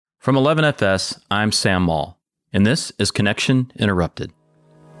From 11FS, I'm Sam Mall, and this is Connection Interrupted.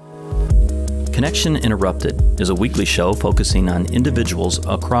 Connection Interrupted is a weekly show focusing on individuals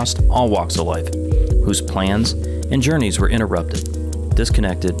across all walks of life whose plans and journeys were interrupted,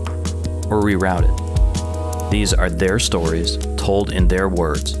 disconnected, or rerouted. These are their stories told in their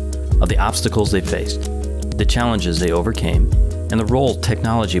words of the obstacles they faced, the challenges they overcame, and the role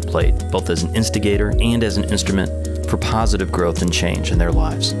technology played both as an instigator and as an instrument for positive growth and change in their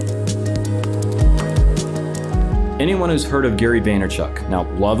lives. Anyone who's heard of Gary Vaynerchuk, now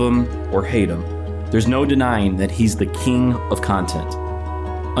love him or hate him, there's no denying that he's the king of content.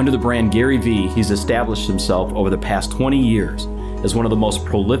 Under the brand Gary V, he's established himself over the past 20 years as one of the most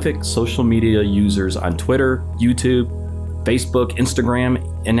prolific social media users on Twitter, YouTube, Facebook, Instagram,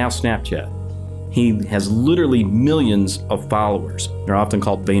 and now Snapchat. He has literally millions of followers, they're often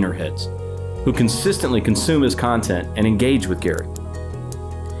called Vaynerheads, who consistently consume his content and engage with Gary.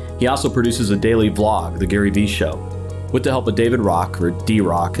 He also produces a daily vlog, The Gary V Show, with the help of David Rock, or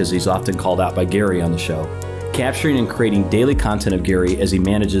D-Rock as he's often called out by Gary on the show, capturing and creating daily content of Gary as he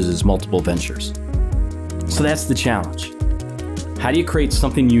manages his multiple ventures. So that's the challenge. How do you create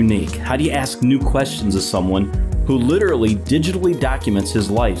something unique? How do you ask new questions of someone who literally digitally documents his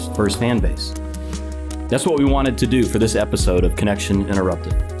life for his fan base? That's what we wanted to do for this episode of Connection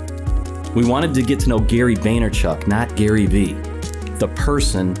Interrupted. We wanted to get to know Gary Vaynerchuk, not Gary V, the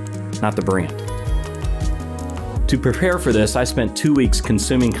person, not the brand. To prepare for this, I spent 2 weeks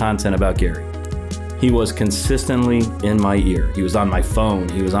consuming content about Gary. He was consistently in my ear. He was on my phone.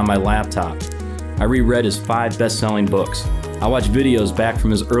 He was on my laptop. I reread his 5 best-selling books. I watched videos back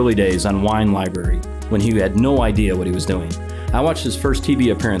from his early days on Wine Library when he had no idea what he was doing. I watched his first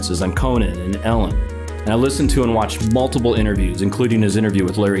TV appearances on Conan and Ellen. And I listened to and watched multiple interviews, including his interview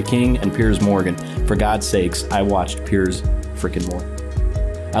with Larry King and Piers Morgan. For God's sakes, I watched Piers freaking Morgan.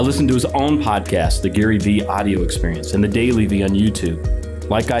 I listened to his own podcast, The Gary V Audio Experience, and The Daily V on YouTube.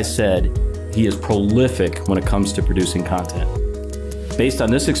 Like I said, he is prolific when it comes to producing content. Based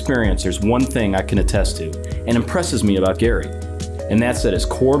on this experience, there's one thing I can attest to and impresses me about Gary, and that's that his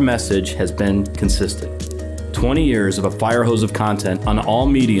core message has been consistent. 20 years of a fire hose of content on all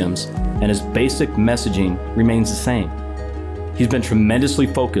mediums, and his basic messaging remains the same. He's been tremendously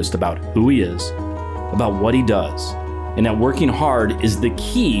focused about who he is, about what he does, and that working hard is the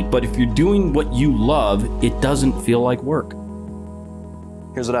key, but if you're doing what you love, it doesn't feel like work.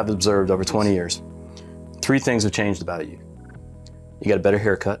 Here's what I've observed over 20 years. 3 things have changed about you. You got a better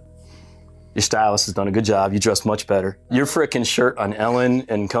haircut. Your stylist has done a good job. You dress much better. Your frickin' shirt on Ellen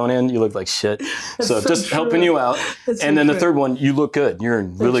and Conan, you look like shit. So just true. Helping you out. And then the third one, you look good. You're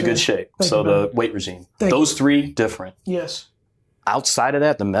in really good shape. So the weight regime. Those 3 different. Yes. Outside of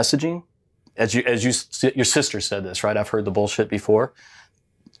that, the messaging, as your sister said this, right? I've heard the bullshit before.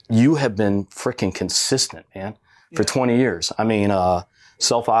 You have been frickin' consistent, man, for 20 years. I mean,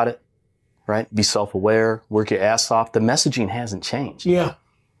 self-audit, right? Be self-aware, work your ass off. The messaging hasn't changed. Yeah.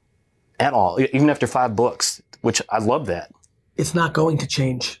 At all, even after 5 books, which I love that. It's not going to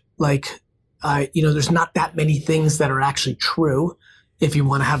change. There's not that many things that are actually true if you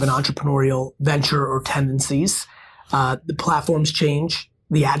want to have an entrepreneurial venture or tendencies. The platforms change,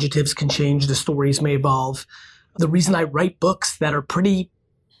 the adjectives can change, the stories may evolve. The reason I write books that are pretty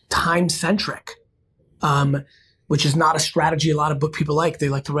time-centric, which is not a strategy a lot of book people like. They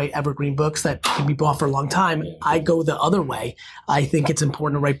like to write evergreen books that can be bought for a long time. I go the other way. I think it's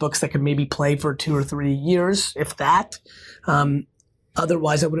important to write books that can maybe play for 2 or 3 years, if that.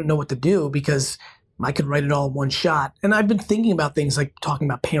 Otherwise, I wouldn't know what to do because I could write it all in one shot. And I've been thinking about things like talking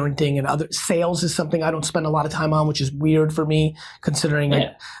about parenting and other sales is something I don't spend a lot of time on, which is weird for me considering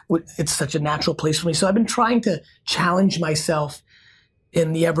it's such a natural place for me. So I've been trying to challenge myself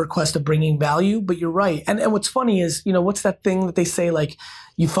in the ever quest of bringing value, but you're right. And what's funny is, what's that thing that they say, like,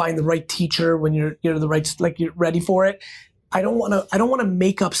 you find the right teacher when you're the right, like you're ready for it. I don't want to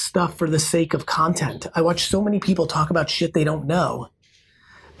make up stuff for the sake of content. I watch so many people talk about shit they don't know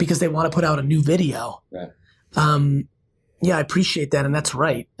because they want to put out a new video. Right. Yeah, I appreciate that. And that's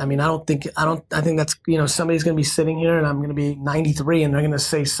right. I mean, I think that's, somebody's going to be sitting here and I'm going to be 93 and they're going to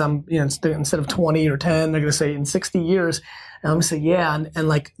say instead of 20 or 10, they're going to say in 60 years. And I'm going to say, yeah. And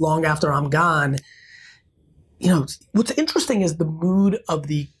like long after I'm gone, what's interesting is the mood of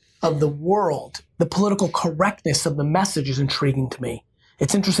the world, the political correctness of the message is intriguing to me.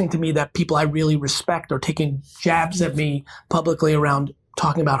 It's interesting to me that people I really respect are taking jabs at me publicly around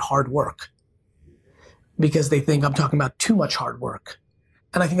talking about hard work because they think I'm talking about too much hard work.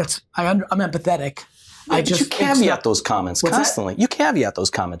 And I think I'm empathetic. I but you caveat those comments constantly. You caveat those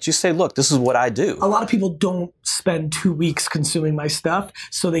comments. You say, look, this is what I do. A lot of people don't spend 2 weeks consuming my stuff,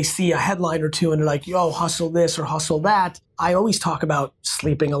 so they see a headline or two and they're like, yo, hustle this or hustle that. I always talk about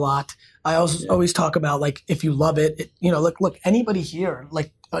sleeping a lot. I also always talk about, like, if you love it, look, anybody here,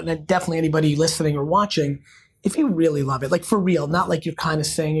 like, definitely anybody listening or watching, if you really love it, like, for real, not like you're kind of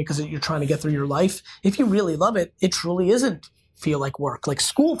saying it because you're trying to get through your life. If you really love it, it truly isn't feel like work. Like,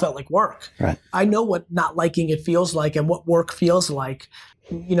 school felt like work. Right. I know what not liking it feels like and what work feels like.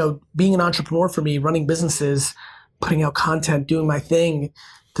 Being an entrepreneur for me, running businesses, putting out content, doing my thing,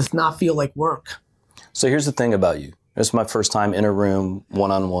 does not feel like work. So here's the thing about you. This is my first time in a room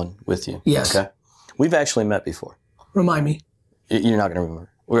one-on-one with you. Yes. Okay. We've actually met before. Remind me. You're not going to remember.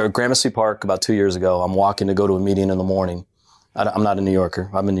 We were at Gramercy Park about 2 years ago. I'm walking to go to a meeting in the morning. I'm not a New Yorker.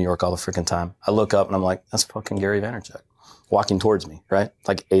 I'm in New York all the freaking time. I look up and I'm like, that's fucking Gary Vaynerchuk walking towards me, right?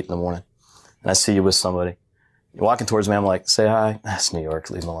 Like 8 in the morning. And I see you with somebody. You're walking towards me. I'm like, say hi. That's New York.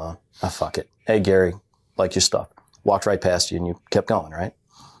 Leave him alone. Fuck it. Hey, Gary, like your stuff. Walked right past you and you kept going, right?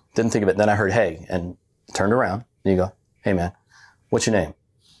 Didn't think of it. Then I heard, hey, and turned around and you go, hey, man, what's your name?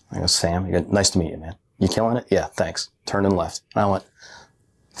 I go, Sam. You go, nice to meet you, man. You killing it? Yeah, thanks. Turned and left. And I went,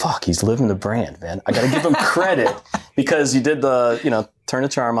 fuck, he's living the brand, man. I got to give him credit because you did the, turn the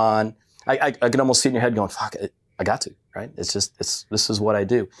charm on. I could almost see it in your head going, fuck, I got to, right? This is what I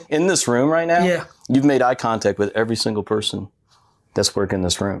do. In this room right now, You've made eye contact with every single person that's working in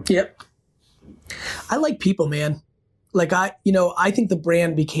this room. Yep. I like people, man. Like, I think the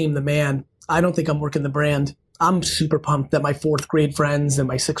brand became the man. I don't think I'm working the brand. I'm super pumped that my 4th grade friends and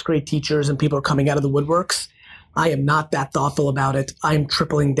my 6th grade teachers and people are coming out of the woodworks. I am not that thoughtful about it. I'm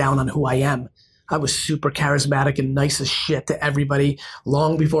tripling down on who I am. I was super charismatic and nice as shit to everybody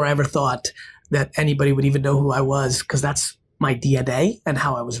long before I ever thought that anybody would even know who I was, because that's my DNA and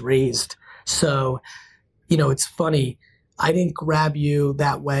how I was raised. So, it's funny. I didn't grab you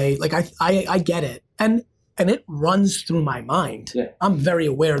that way. Like, I get it. And it runs through my mind. Yeah. I'm very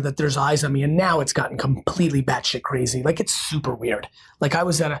aware that there's eyes on me, and now it's gotten completely batshit crazy. Like, it's super weird. Like, I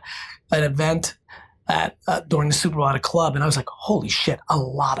was at an event during the Super Bowl at a club, and I was like, holy shit, a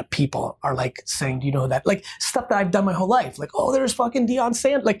lot of people are like saying, do you know that? Like, stuff that I've done my whole life. Like, oh, there's fucking Deion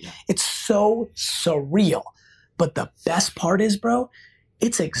Sanders. Like, it's so surreal. But the best part is, bro,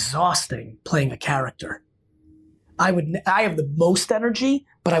 it's exhausting playing a character. I have the most energy,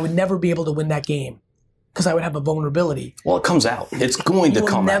 but I would never be able to win that game because I would have a vulnerability. Well, it comes out. It's going to come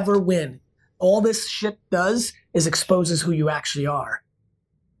out. You will never win. All this shit does is exposes who you actually are.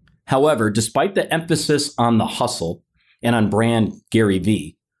 However, despite the emphasis on the hustle and on brand Gary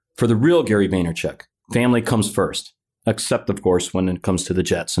V, for the real Gary Vaynerchuk, family comes first, except, of course, when it comes to the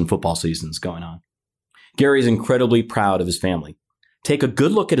Jets and football seasons going on. Gary is incredibly proud of his family. Take a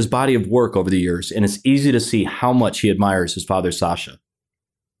good look at his body of work over the years, and it's easy to see how much he admires his father, Sasha.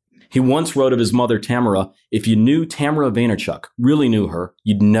 He once wrote of his mother, Tamara, if you knew Tamara Vaynerchuk, really knew her,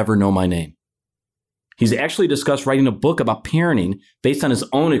 you'd never know my name. He's actually discussed writing a book about parenting based on his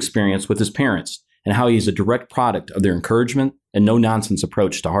own experience with his parents and how he is a direct product of their encouragement and no-nonsense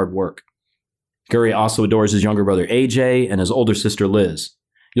approach to hard work. Gary also adores his younger brother, AJ, and his older sister, Liz.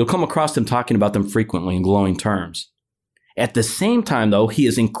 You'll come across him talking about them frequently in glowing terms. At the same time, though, he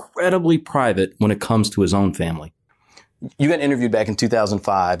is incredibly private when it comes to his own family. You got interviewed back in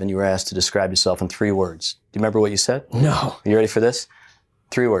 2005, and you were asked to describe yourself in 3 words. Do you remember what you said? No. You ready for this?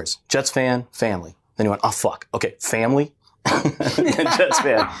 3 words. Jets fan, family. Then you went, oh, fuck. Okay, family? Jets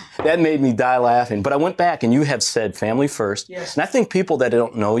fan. That made me die laughing. But I went back, and you have said family first. Yes. And I think people that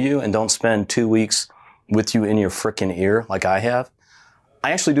don't know you and don't spend 2 weeks with you in your frickin' ear like I have,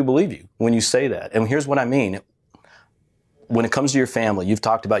 I actually do believe you when you say that. And here's what I mean. When it comes to your family, you've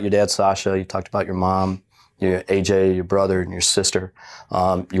talked about your dad, Sasha. You've talked about your mom, your AJ, your brother, and your sister,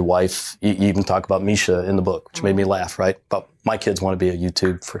 your wife. You even talk about Misha in the book, which made me laugh, right? But my kids want to be a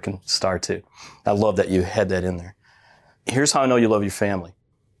YouTube freaking star too. I love that you had that in there. Here's how I know you love your family.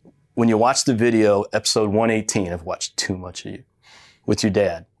 When you watch the video, episode 118, I've watched too much of you, with your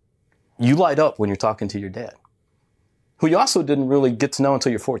dad. You light up when you're talking to your dad, who you also didn't really get to know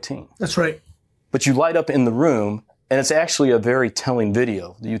until you're 14. That's right. But you light up in the room, and it's actually a very telling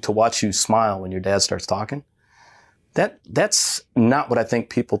video to watch you smile when your dad starts talking. That's not what I think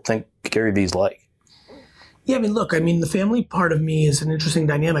people think Gary V's like. Yeah, the family part of me is an interesting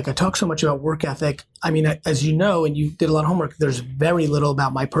dynamic. I talk so much about work ethic. As you know, and you did a lot of homework, there's very little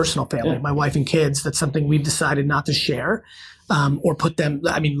about my personal family, my wife and kids. That's something we've decided not to share or put them.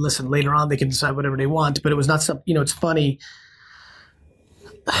 Listen, later on they can decide whatever they want, but it was not something, it's funny.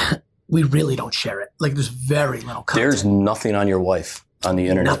 We really don't share it. Like, there's very little content. There's nothing on your wife on the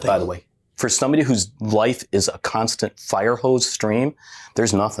internet, Nothing. by the way. for somebody whose life is a constant fire hose stream,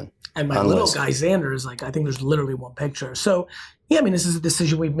 there's nothing. And my little guy Xander is like, I think there's literally one picture. So yeah, I mean, this is a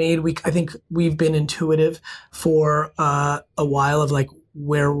decision we've made. I think we've been intuitive for a while of like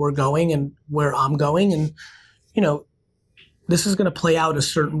where we're going and where I'm going. And, you know, this is going to play out a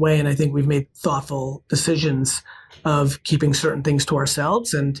certain way. And I think we've made thoughtful decisions of keeping certain things to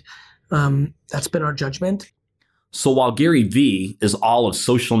ourselves. And that's been our judgment. So while Gary V is all of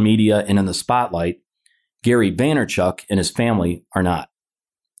social media and in the spotlight, Gary Vaynerchuk and his family are not.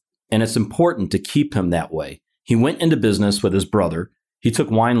 And it's important to keep him that way. He went into business with his brother. He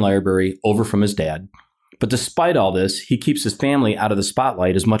took Wine Library over from his dad. But despite all this, he keeps his family out of the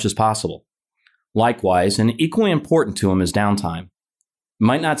spotlight as much as possible. Likewise, and equally important to him is downtime. It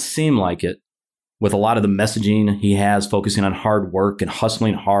might not seem like it, with a lot of the messaging he has focusing on hard work and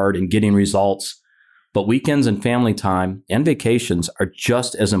hustling hard and getting results, but weekends and family time and vacations are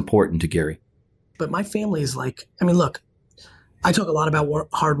just as important to Gary. But my family is like, I mean, look, I talk a lot about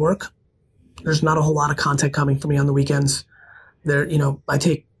hard work. There's not a whole lot of content coming for me on the weekends. I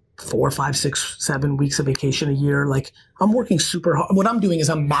take 4, 5, 6, 7 weeks of vacation a year. Like, I'm working super hard. What I'm doing is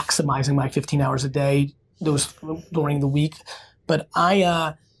I'm maximizing my 15 hours a day during the week. But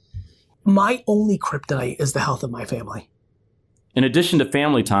my only kryptonite is the health of my family. In addition to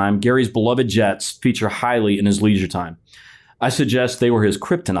family time, Gary's beloved Jets feature highly in his leisure time. I suggest they were his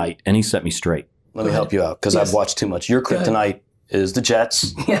kryptonite, and he set me straight. Let me help you out, because I've watched too much. Your kryptonite is the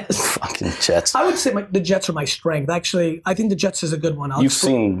Jets. Yes. Fucking Jets. I would say the Jets are my strength. Actually, I think the Jets is a good one. You've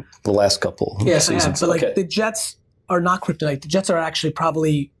seen the last couple seasons. But the Jets are not kryptonite. The Jets are actually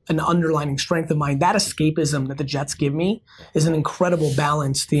probably an underlining strength of mine. That escapism that the Jets give me is an incredible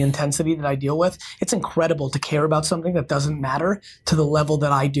balance to the intensity that I deal with. It's incredible to care about something that doesn't matter to the level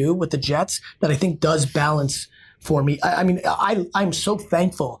that I do with the Jets that I think does balance for me. I'm so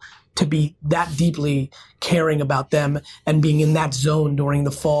thankful to be that deeply caring about them and being in that zone during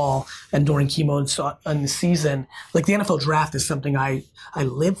the fall and during chemo and the season. Like, the NFL draft is something I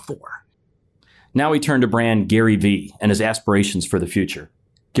live for. Now we turn to brand Gary V and his aspirations for the future.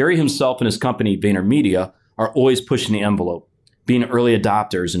 Gary himself and his company, VaynerMedia, are always pushing the envelope, being early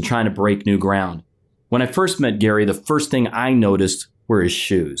adopters and trying to break new ground. When I first met Gary, the first thing I noticed were his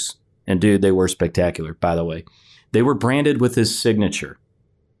shoes. And dude, they were spectacular, by the way. They were branded with his signature.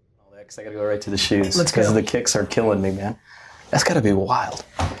 I gotta go right to the shoes. Let's go. Because the kicks are killing me, man. That's gotta be wild.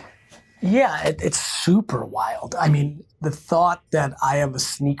 Yeah, it's super wild. I mean, the thought that I have a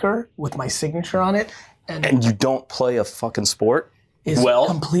sneaker with my signature on it and you don't play a fucking sport is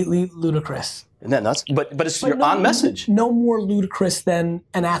completely ludicrous. Isn't that nuts? But you're on message. No more ludicrous than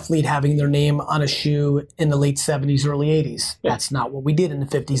an athlete having their name on a shoe in the late 70s, early 80s. Yeah. That's not what we did in the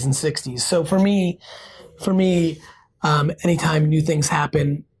 50s and 60s. So for me, anytime new things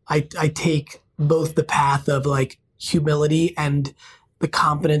happen, I take both the path of like humility and the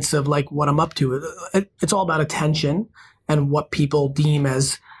confidence of like what I'm up to. It's all about attention and what people deem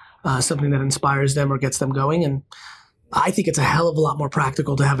as something that inspires them or gets them going. And I think it's a hell of a lot more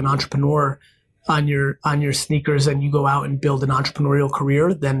practical to have an entrepreneur on your sneakers and you go out and build an entrepreneurial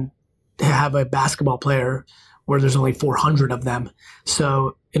career than to have a basketball player where there's only 400 of them.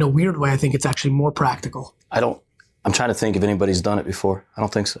 So in a weird way, I think it's actually more practical. I'm trying to think if anybody's done it before. I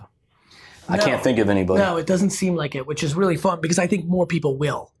don't think so. I can't think of anybody. No, it doesn't seem like it, which is really fun because I think more people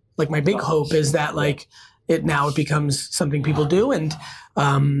will. Like, my big hope is that like it becomes something people do, and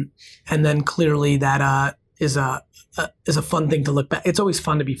then clearly that is a fun thing to look back. It's always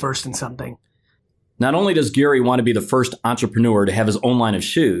fun to be first in something. Not only does Gary want to be the first entrepreneur to have his own line of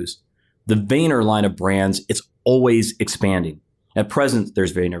shoes, the Vayner line of brands, it's always expanding. At present,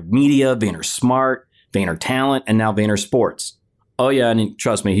 there's VaynerMedia, VaynerSmart, Vayner Talent, and now Vayner Sports. Oh yeah, and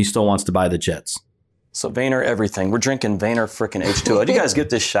trust me, he still wants to buy the Jets. So Vayner everything. We're drinking Vayner frickin' H2O. Do you guys get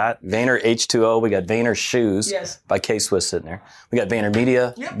this shot? Vayner H2O. We got Vayner Shoes by K-Swiss sitting there. We got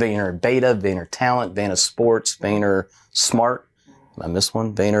VaynerMedia, Vayner Beta, Vayner Talent, Vayner Sports, Vayner Smart. I missed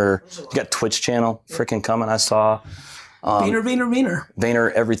one. Vayner. You got Twitch channel frickin' coming. I saw.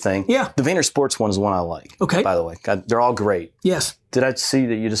 Vayner everything. Yeah. The Vayner Sports one is the one I like. Okay. By the way, they're all great. Yes. Did I see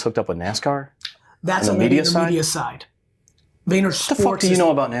that you just hooked up with NASCAR? That's on the media side. Vayner Sports. What the fuck do you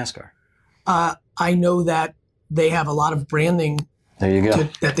know about NASCAR? I know that they have a lot of branding. There you go.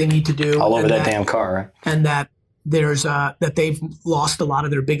 That they need to do. All over that damn car, right? And that there's that they've lost a lot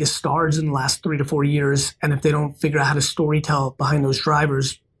of their biggest stars in the last 3 to 4 years. And if they don't figure out how to storytell behind those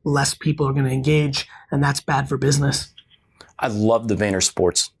drivers, less people are going to engage, and that's bad for business. I love the Vayner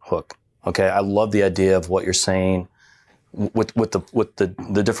Sports hook. Okay, I love the idea of what you're saying with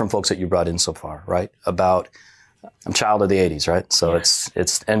the different folks that you brought in so far, right? About I'm child of the 80s, right? So it's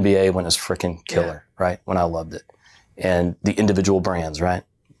NBA when it's freaking killer, right? When I loved it. And the individual brands, right?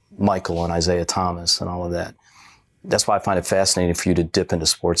 Michael and Isaiah Thomas and all of that. That's why I find it fascinating for you to dip into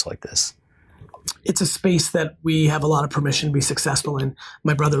sports like this. It's a space that we have a lot of permission to be successful in.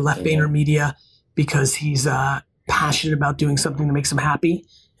 My brother left VaynerMedia because he's passionate about doing something that makes him happy,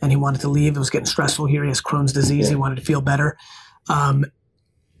 and he wanted to leave. It was getting stressful here. He has Crohn's disease. He wanted to feel better. I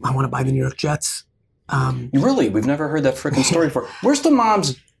want to buy the New York Jets. Really? We've never heard that freaking story before. Where's the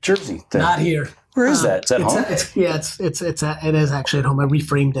mom's jersey thing? Not here. Where is that? Is that home? It is actually at home. I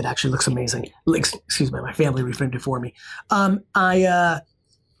reframed it. Actually looks amazing. Excuse me. My family reframed it for me. We're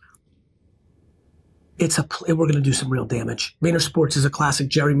going to do some real damage. Vayner Sports is a classic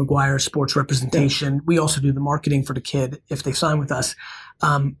Jerry Maguire sports representation. Yeah. We also do the marketing for the kid if they sign with us.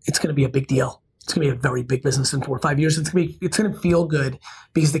 It's going to be a big deal. It's going to be a very big business in 4 or 5 years. It's going to feel good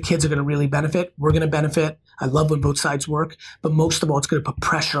because the kids are going to really benefit. We're going to benefit. I love when both sides work, but most of all, it's going to put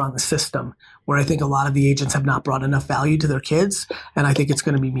pressure on the system where I think a lot of the agents have not brought enough value to their kids, and I think it's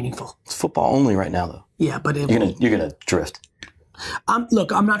going to be meaningful. It's football only right now, though. Yeah, but you're gonna drift.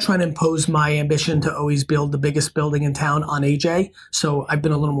 Look, I'm not trying to impose my ambition to always build the biggest building in town on AJ, so I've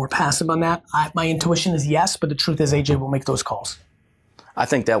been a little more passive on that. My intuition is yes, but the truth is AJ will make those calls. I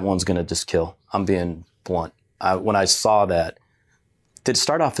think that one's going to just kill. I'm being blunt. When I saw that, did it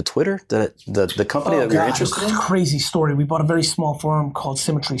start off at Twitter? The company that we were interested in? It's a crazy story. We bought a very small firm called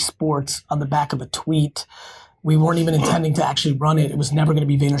Symmetry Sports on the back of a tweet. We weren't even intending to actually run it. It was never going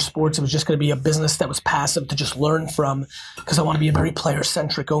to be Vayner Sports. It was just going to be a business that was passive to just learn from because I want to be a very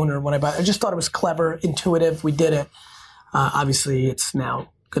player-centric owner. I just thought it was clever, intuitive. We did it. Obviously, it's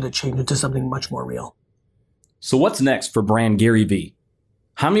now going to change into something much more real. So what's next for brand Gary V?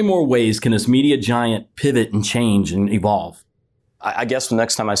 How many more ways can this media giant pivot and change and evolve? I guess the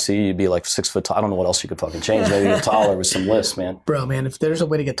next time I see you, you'd be like 6 foot tall. I don't know what else you could fucking change. Maybe get taller with some lifts, man. Bro, man, if there's a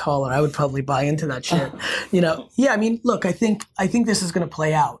way to get taller, I would probably buy into that shit. Yeah, I mean, look, I think this is going to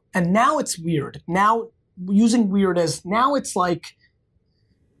play out. And now it's weird. Now, using weird as, now it's like,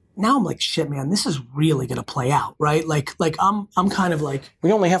 now I'm like, shit, man, this is really going to play out, right? Like I'm kind of like.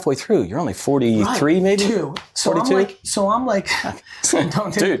 We're only halfway through. You're only 43, right, maybe? 2. So 42? I'm like,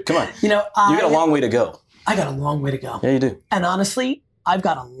 dude, come on. You got a long way to go. I got a long way to go. Yeah, you do. And honestly, I've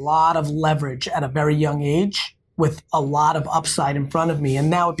got a lot of leverage at a very young age with a lot of upside in front of me. And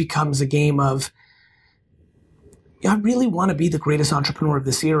now it becomes a game of, I really want to be the greatest entrepreneur of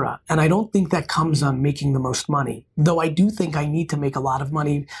this era. And I don't think that comes on making the most money. Though I do think I need to make a lot of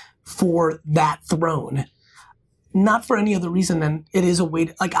money for that throne. Not for any other reason than it is a way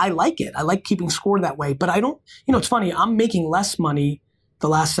to, I like it. I like keeping score that way. But I don't, it's funny. I'm making less money the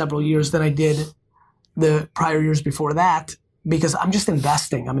last several years than I did the prior years before that because I'm just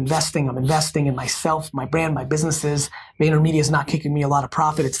investing. I'm investing in myself, my brand, my businesses. VaynerMedia is not kicking me a lot of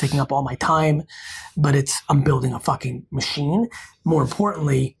profit. It's taking up all my time, but I'm building a fucking machine. More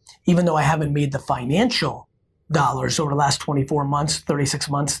importantly, even though I haven't made the financial dollars over the last 24 months, 36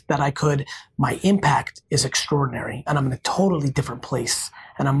 months that I could, my impact is extraordinary and I'm in a totally different place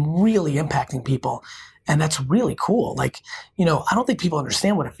and I'm really impacting people. And that's really cool. I don't think people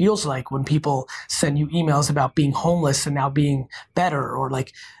understand what it feels like when people send you emails about being homeless and now being better or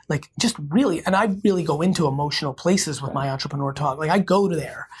just really, and I really go into emotional places with my entrepreneur talk. I go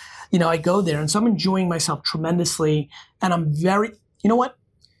there, and so I'm enjoying myself tremendously. And I'm very,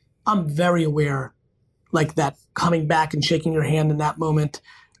 I'm very aware that coming back and shaking your hand in that moment,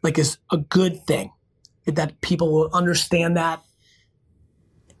 is a good thing, that people will understand that.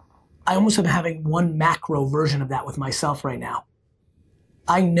 I almost am having one macro version of that with myself right now.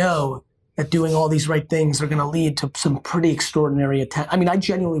 I know that doing all these right things are going to lead to some pretty extraordinary attention. I mean, I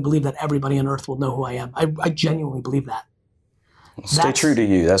genuinely believe that everybody on earth will know who I am. I genuinely believe that. Stay true to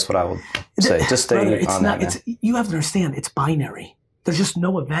you. That's what I would say. Just stay brother, on that. You have to understand, it's binary. There's just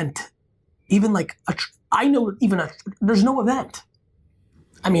no event. Even there's no event.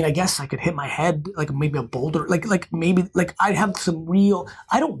 I mean, I guess I could hit my head, maybe a boulder, maybe I have some real,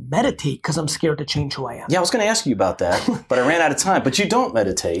 I don't meditate because I'm scared to change who I am. Yeah, I was going to ask you about that, but I ran out of time. But you don't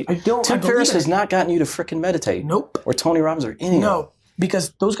meditate. I don't. Tim Ferriss has not gotten you to frickin' meditate. Nope. Or Tony Robbins or anyone. No,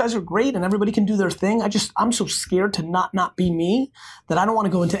 because those guys are great and everybody can do their thing. I'm so scared to not be me that I don't want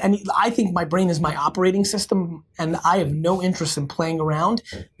to go into I think my brain is my operating system and I have no interest in playing around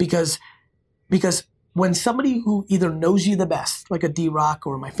because when somebody who either knows you the best, like a D-Rock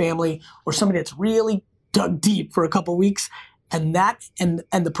or my family, or somebody that's really dug deep for a couple of weeks, and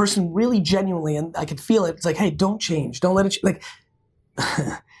the person really genuinely, and I could feel it, it's hey, don't change, don't let it,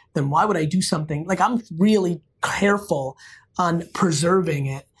 then why would I do something? I'm really careful on preserving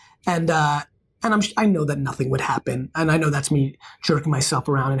it. And and I know that nothing would happen. And I know that's me jerking myself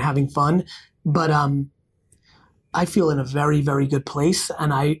around and having fun. But I feel in a very, very good place.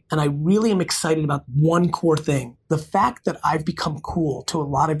 And I really am excited about one core thing. The fact that I've become cool to a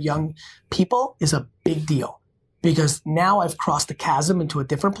lot of young people is a big deal, because now I've crossed the chasm into a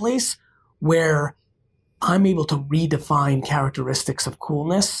different place where I'm able to redefine characteristics of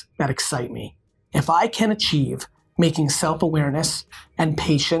coolness that excite me. If I can achieve making self-awareness and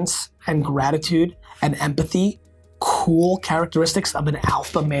patience and gratitude and empathy cool characteristics of an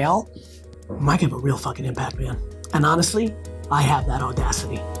alpha male, I might have a real fucking impact, man. And honestly, I have that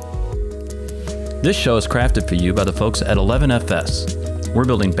audacity. This show is crafted for you by the folks at 11FS. We're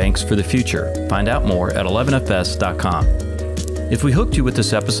building banks for the future. Find out more at 11fs.com. If we hooked you with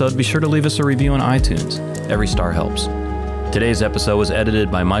this episode, be sure to leave us a review on iTunes. Every star helps. Today's episode was edited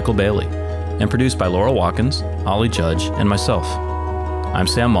by Michael Bailey and produced by Laura Watkins, Ollie Judge, and myself. I'm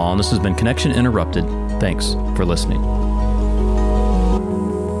Sam Maul, and this has been Connection Interrupted. Thanks for listening.